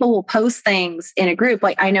 sometimes people will post things in a group.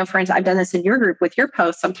 Like I know, for instance, I've done this in your group with your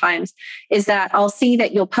posts sometimes, is that I'll see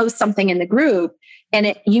that you'll post something in the group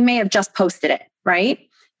and you may have just posted it. Right.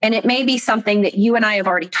 And it may be something that you and I have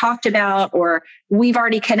already talked about, or we've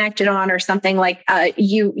already connected on, or something like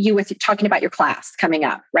you with talking about your class coming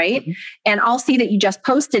up, right? Mm-hmm. And I'll see that you just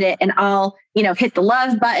posted it, and I'll hit the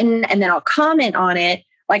love button, and then I'll comment on it,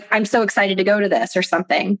 like I'm so excited to go to this or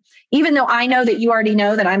something. Even though I know that you already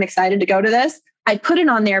know that I'm excited to go to this, I put it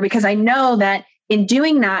on there because I know that in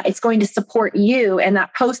doing that, it's going to support you, and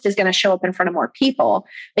that post is going to show up in front of more people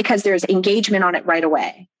because there's engagement on it right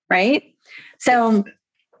away, right? So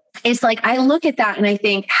it's like, I look at that and I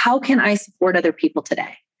think, how can I support other people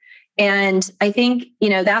today? And I think,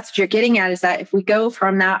 that's what you're getting at, is that if we go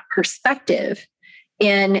from that perspective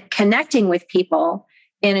in connecting with people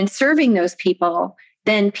and in serving those people,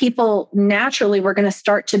 then people naturally, we're going to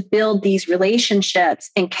start to build these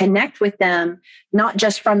relationships and connect with them, not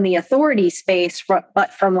just from the authority space,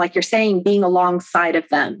 but from, like you're saying, being alongside of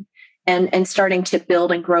them and starting to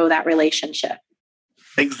build and grow that relationship.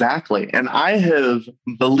 Exactly. And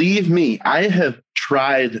believe me, I have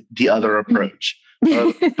tried the other approach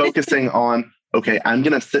of focusing on, okay, I'm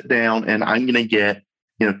going to sit down and I'm going to get,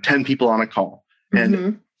 10 people on a call.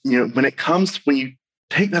 And, when you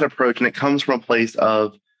take that approach and it comes from a place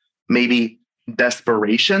of maybe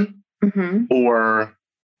desperation or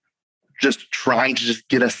just trying to just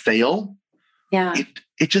get a sale,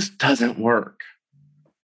 it just doesn't work.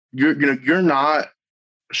 You're not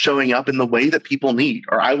showing up in the way that people need,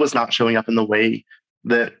 or I was not showing up in the way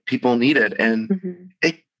that people needed. And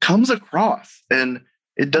it comes across, and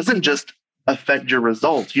it doesn't just affect your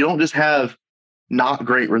results. You don't just have not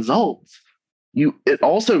great results. It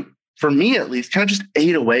also, for me at least, kind of just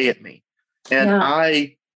ate away at me. And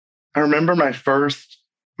I remember my first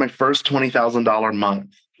 $20,000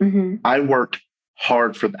 month. I worked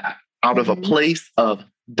hard for that out of a place of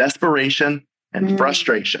desperation and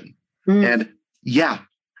frustration. And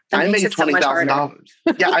I made $20,000.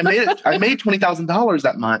 I made $20,000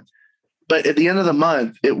 that month. But at the end of the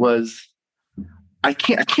month, it was, I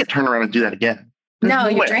can't turn around and do that again. No,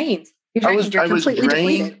 you're drained. I was drained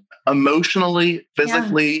depleted. Emotionally,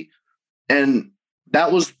 physically. And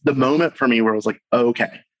that was the moment for me where I was like,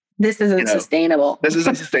 okay, this isn't sustainable. This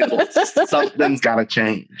isn't sustainable. Something's got to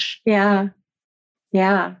change. Yeah.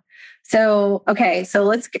 Yeah. So, okay. So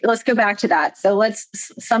let's go back to that. So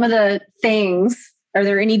some of the things. Are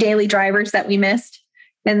there any daily drivers that we missed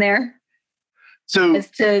in there? So as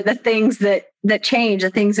to the things that change, the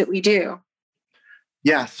things that we do.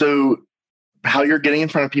 Yeah. So how you're getting in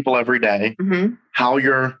front of people every day, how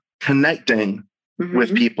you're connecting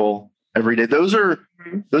with people every day. Those are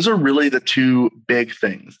really the two big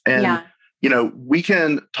things. And, we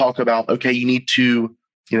can talk about, okay, you need to,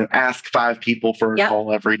 ask 5 people for a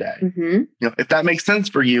call every day. If that makes sense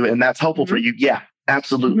for you and that's helpful for you. Yeah,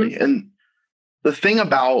 absolutely. And the thing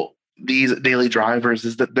about these daily drivers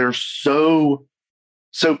is that they're so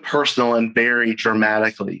personal and vary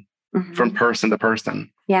dramatically from person to person.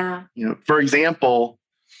 Yeah. For example,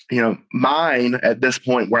 mine at this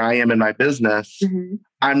point where I am in my business,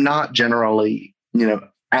 I'm not generally,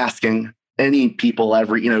 asking any people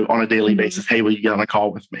every, on a daily basis, hey, will you get on a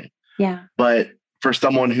call with me? Yeah. But for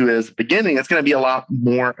someone who is beginning, it's going to be a lot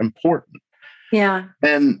more important. Yeah.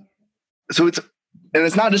 And so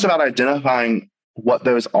it's not just about identifying what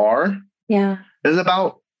those are. Yeah. It's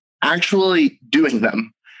about actually doing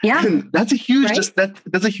them. Yeah. And that's a huge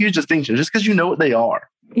that's a huge distinction. Just because you know what they are.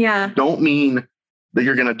 Yeah. Don't mean that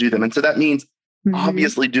you're going to do them. And so that means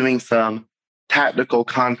obviously doing some tactical,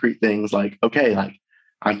 concrete things like, okay, like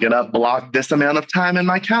I'm going to block this amount of time in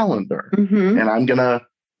my calendar and I'm going to,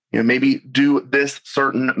 maybe do this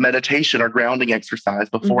certain meditation or grounding exercise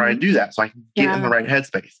before I do that so I can get in the right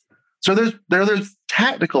headspace. So there's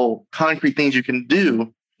tactical, concrete things you can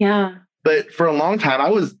do. Yeah. But for a long time, I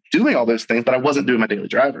was doing all those things, but I wasn't doing my daily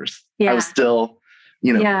drivers. Yeah. I was still,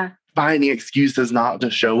 finding excuses not to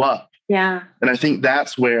show up. Yeah. And I think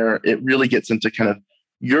that's where it really gets into kind of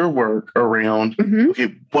your work around,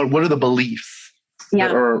 okay, what are the beliefs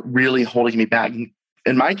that are really holding me back?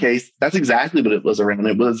 In my case, that's exactly what it was around.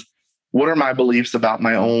 It was what are my beliefs about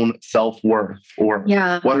my own self-worth? Or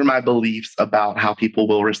what are my beliefs about how people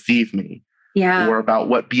will receive me? Or about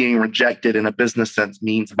what being rejected in a business sense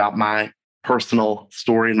means about my personal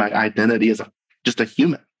story and my identity as just a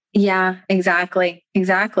human. Yeah, exactly.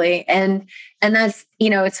 Exactly. And that's,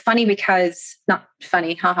 it's funny because not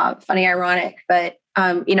funny, funny, ironic, but,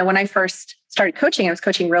 when I first started coaching, I was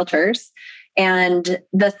coaching realtors, and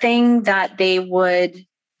the thing that they would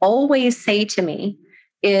always say to me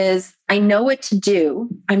is, I know what to do.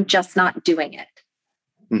 I'm just not doing it.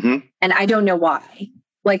 Mm-hmm. And I don't know why.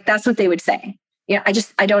 Like, that's what they would say.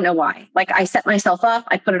 I don't know why. Like, I set myself up,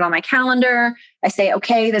 I put it on my calendar. I say,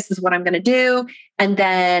 okay, this is what I'm going to do. And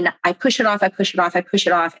then I push it off,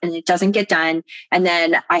 and it doesn't get done. And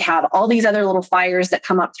then I have all these other little fires that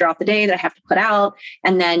come up throughout the day that I have to put out.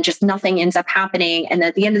 And then just nothing ends up happening. And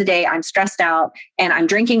at the end of the day, I'm stressed out and I'm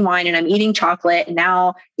drinking wine and I'm eating chocolate. And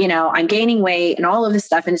now, I'm gaining weight and all of this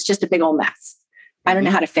stuff. And it's just a big old mess. I don't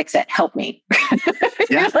know how to fix it. Help me.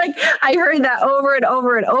 Yeah. Like, I heard that over and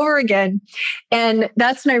over and over again. And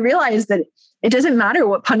that's when I realized that it doesn't matter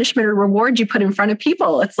what punishment or reward you put in front of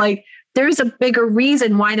people. It's like, there's a bigger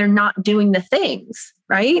reason why they're not doing the things,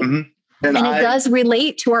 right? Mm-hmm. And it does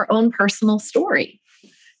relate to our own personal story.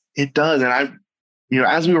 It does. And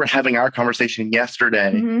as we were having our conversation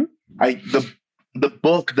yesterday, the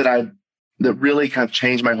book that really kind of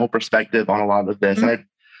changed my whole perspective on a lot of this. And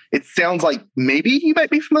it sounds like maybe you might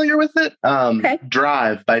be familiar with it. Okay.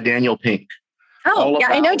 Drive by Daniel Pink. Oh, yeah,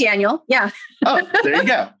 I know Daniel. Yeah. Oh, there you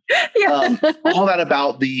go. Yeah. All that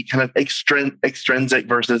about the kind of extrinsic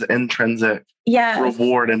versus intrinsic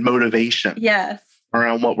reward and motivation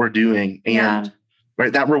around what we're doing. And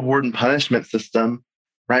right, that reward and punishment system,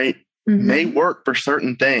 right, may work for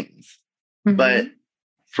certain things, but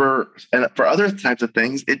for other types of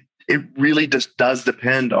things, it really just does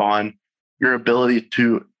depend on your ability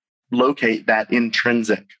to locate that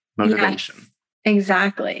intrinsic motivation. Yes,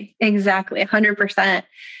 exactly. 100%.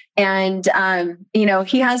 And,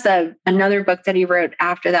 he has another book that he wrote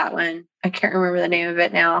after that one. I can't remember the name of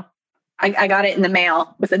it now. I got it in the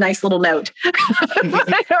mail with a nice little note.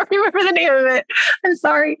 But I don't remember the name of it. I'm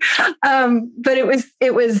sorry. But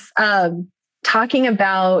it was talking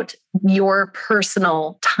about your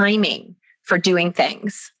personal timing for doing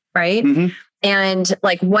things, right? Mm-hmm. And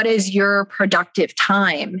like, what is your productive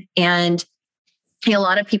time? And a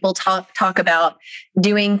lot of people talk about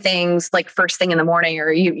doing things like first thing in the morning,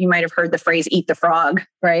 or you might have heard the phrase "eat the frog,"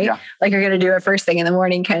 right? Yeah. Like, you're going to do it first thing in the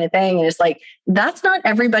morning kind of thing. And it's like, that's not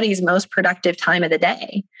everybody's most productive time of the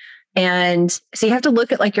day. And so you have to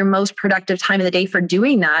look at like your most productive time of the day for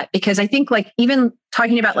doing that. Because I think like even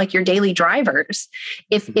talking about like your daily drivers,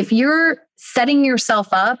 if you're setting yourself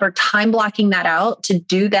up or time blocking that out to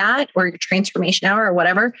do that, or your transformation hour or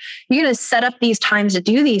whatever, you're going to set up these times to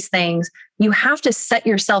do these things. You have to set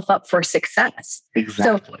yourself up for success.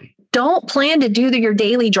 Exactly. So don't plan to do your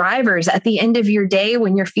daily drivers at the end of your day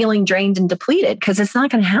when you're feeling drained and depleted, because it's not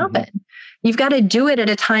going to happen. Mm-hmm. You've got to do it at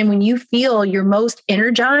a time when you feel you're most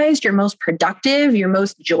energized, you're most productive, you're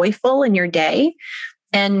most joyful in your day.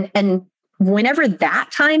 And whenever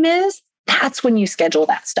that time is, that's when you schedule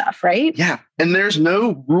that stuff, right? Yeah. And there's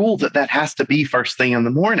no rule that has to be first thing in the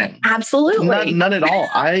morning. Absolutely. None at all.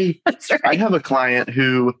 That's right. I have a client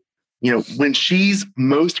who, when she's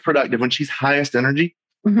most productive, when she's highest energy,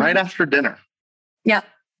 right after dinner. Yeah.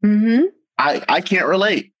 Mm-hmm. I can't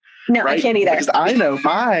relate. No, right? I can't either. Because I know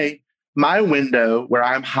my window where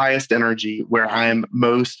I'm highest energy, where I'm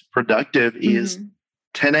most productive is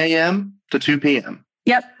 10 a.m. to 2 p.m.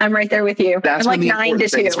 Yep. I'm right there with you. That's I'm when like 9 to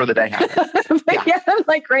 2 for the day happen. Yeah, I'm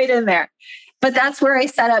like right in there. But that's where I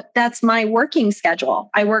set up. That's my working schedule.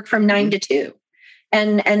 I work from 9 to 2.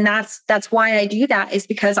 And that's why I do that, is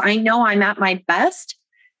because I know I'm at my best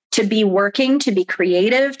to be working, to be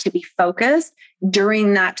creative, to be focused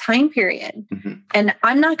during that time period. Mm-hmm. And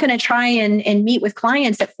I'm not going to try and meet with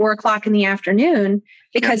clients at 4:00 in the afternoon,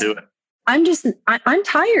 because I'm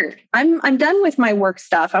tired. I'm done with my work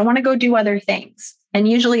stuff. I want to go do other things. And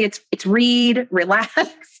usually it's read,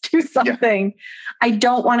 relax, do something. Yeah. I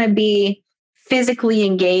don't want to be physically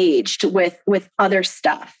engaged with other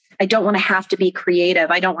stuff. I don't want to have to be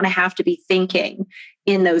creative. I don't want to have to be thinking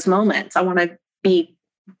in those moments. I want to be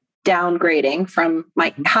downgrading from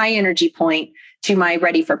my high energy point to my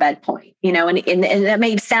ready for bed point, and that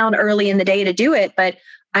may sound early in the day to do it, but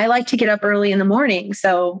I like to get up early in the morning.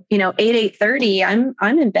 So, 8:30,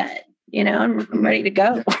 I'm in bed, I'm ready to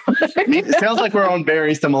go. It sounds like we're on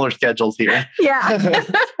very similar schedules here. Yeah,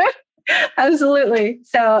 absolutely.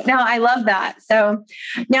 So no, I love that. So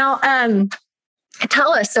now,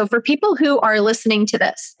 tell us, so for people who are listening to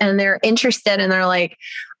this and they're interested and they're like,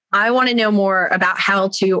 I want to know more about how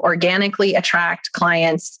to organically attract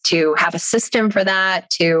clients, to have a system for that,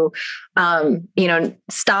 to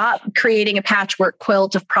stop creating a patchwork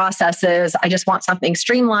quilt of processes. I just want something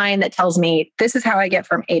streamlined that tells me this is how I get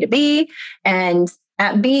from A to B. And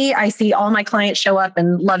at B, I see all my clients show up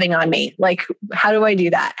and loving on me. Like, how do I do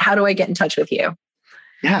that? How do I get in touch with you?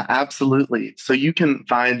 Yeah, absolutely. So you can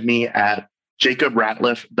find me at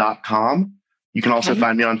jacobratliff.com. You can also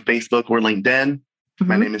find me on Facebook or LinkedIn.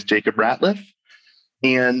 My name is Jacob Ratliff.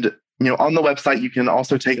 And, on the website, you can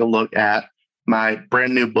also take a look at my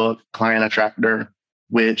brand new book, Client Attractor,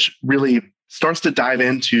 which really starts to dive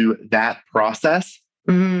into that process,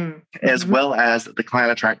 as well as the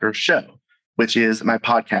Client Attractor show, which is my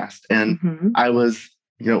podcast. And I was,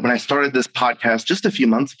 when I started this podcast just a few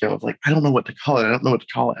months ago, I was like, I don't know what to call it.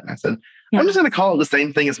 And I said, I'm just going to call it the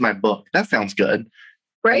same thing as my book. That sounds good.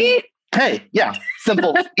 Right? Hey, yeah,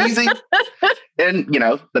 simple, easy. And,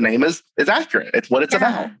 the name is accurate. It's what it's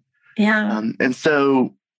about. Yeah. And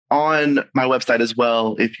so on my website as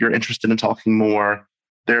well, if you're interested in talking more,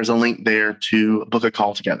 there's a link there to book a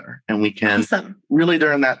call together. And we can really,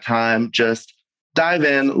 during that time, just dive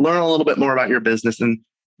in, learn a little bit more about your business. And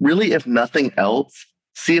really, if nothing else,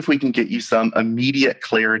 see if we can get you some immediate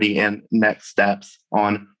clarity and next steps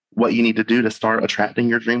on what you need to do to start attracting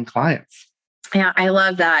your dream clients. Yeah, I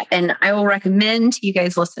love that. And I will recommend you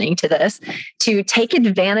guys listening to this to take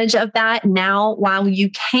advantage of that now while you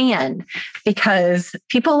can, because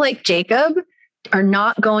people like Jacob are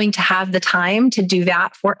not going to have the time to do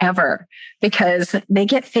that forever because they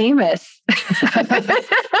get famous.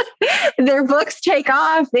 Their books take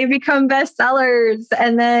off, they become bestsellers.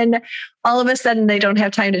 And then all of a sudden they don't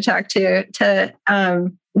have time to talk to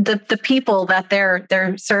the people that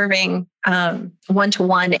they're serving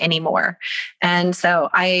one-to-one anymore. And so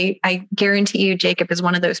I guarantee you, Jacob is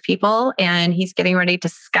one of those people, and he's getting ready to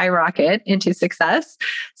skyrocket into success.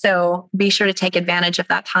 So be sure to take advantage of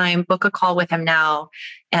that time, book a call with him now,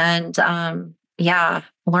 and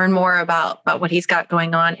learn more about what he's got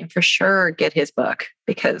going on, and for sure get his book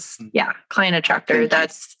because Client Attractor,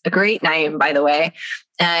 that's a great name, by the way.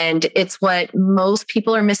 And it's what most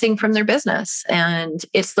people are missing from their business. And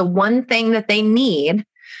it's the one thing that they need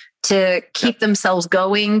to keep themselves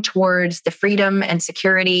going towards the freedom and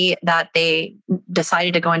security that they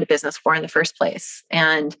decided to go into business for in the first place.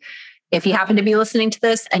 And if you happen to be listening to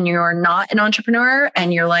this and you're not an entrepreneur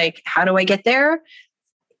and you're like, how do I get there?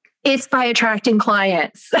 It's by attracting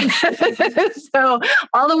clients. So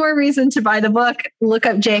all the more reason to buy the book, look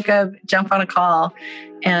up Jacob, jump on a call.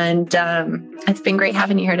 And it's been great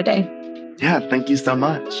having you here today. Yeah, thank you so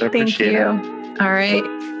much. I appreciate it. All right.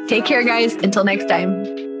 Take care, guys. Until next time.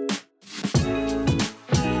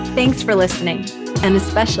 Thanks for listening. And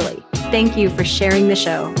especially, thank you for sharing the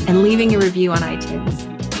show and leaving a review on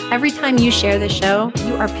iTunes. Every time you share the show,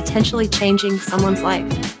 you are potentially changing someone's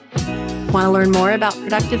life. Want to learn more about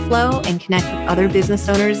Productive Flow and connect with other business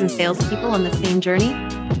owners and salespeople on the same journey?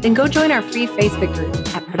 Then go join our free Facebook group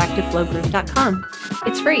at productiveflowgroup.com.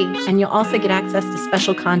 It's free, and you'll also get access to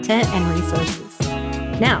special content and resources.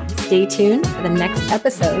 Now, stay tuned for the next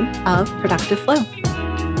episode of Productive Flow.